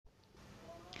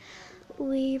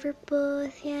We were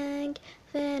both young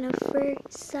when I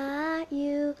first saw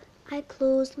you. I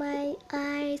closed my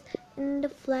eyes and the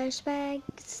flashback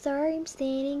started I'm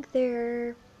standing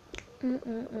there.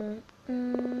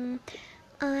 Mm-mm-mm-mm.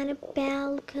 On a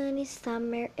balcony,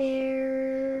 summer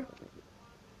air.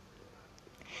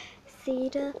 See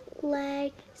the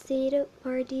light, see the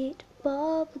party, the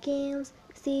ball games.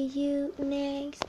 See you next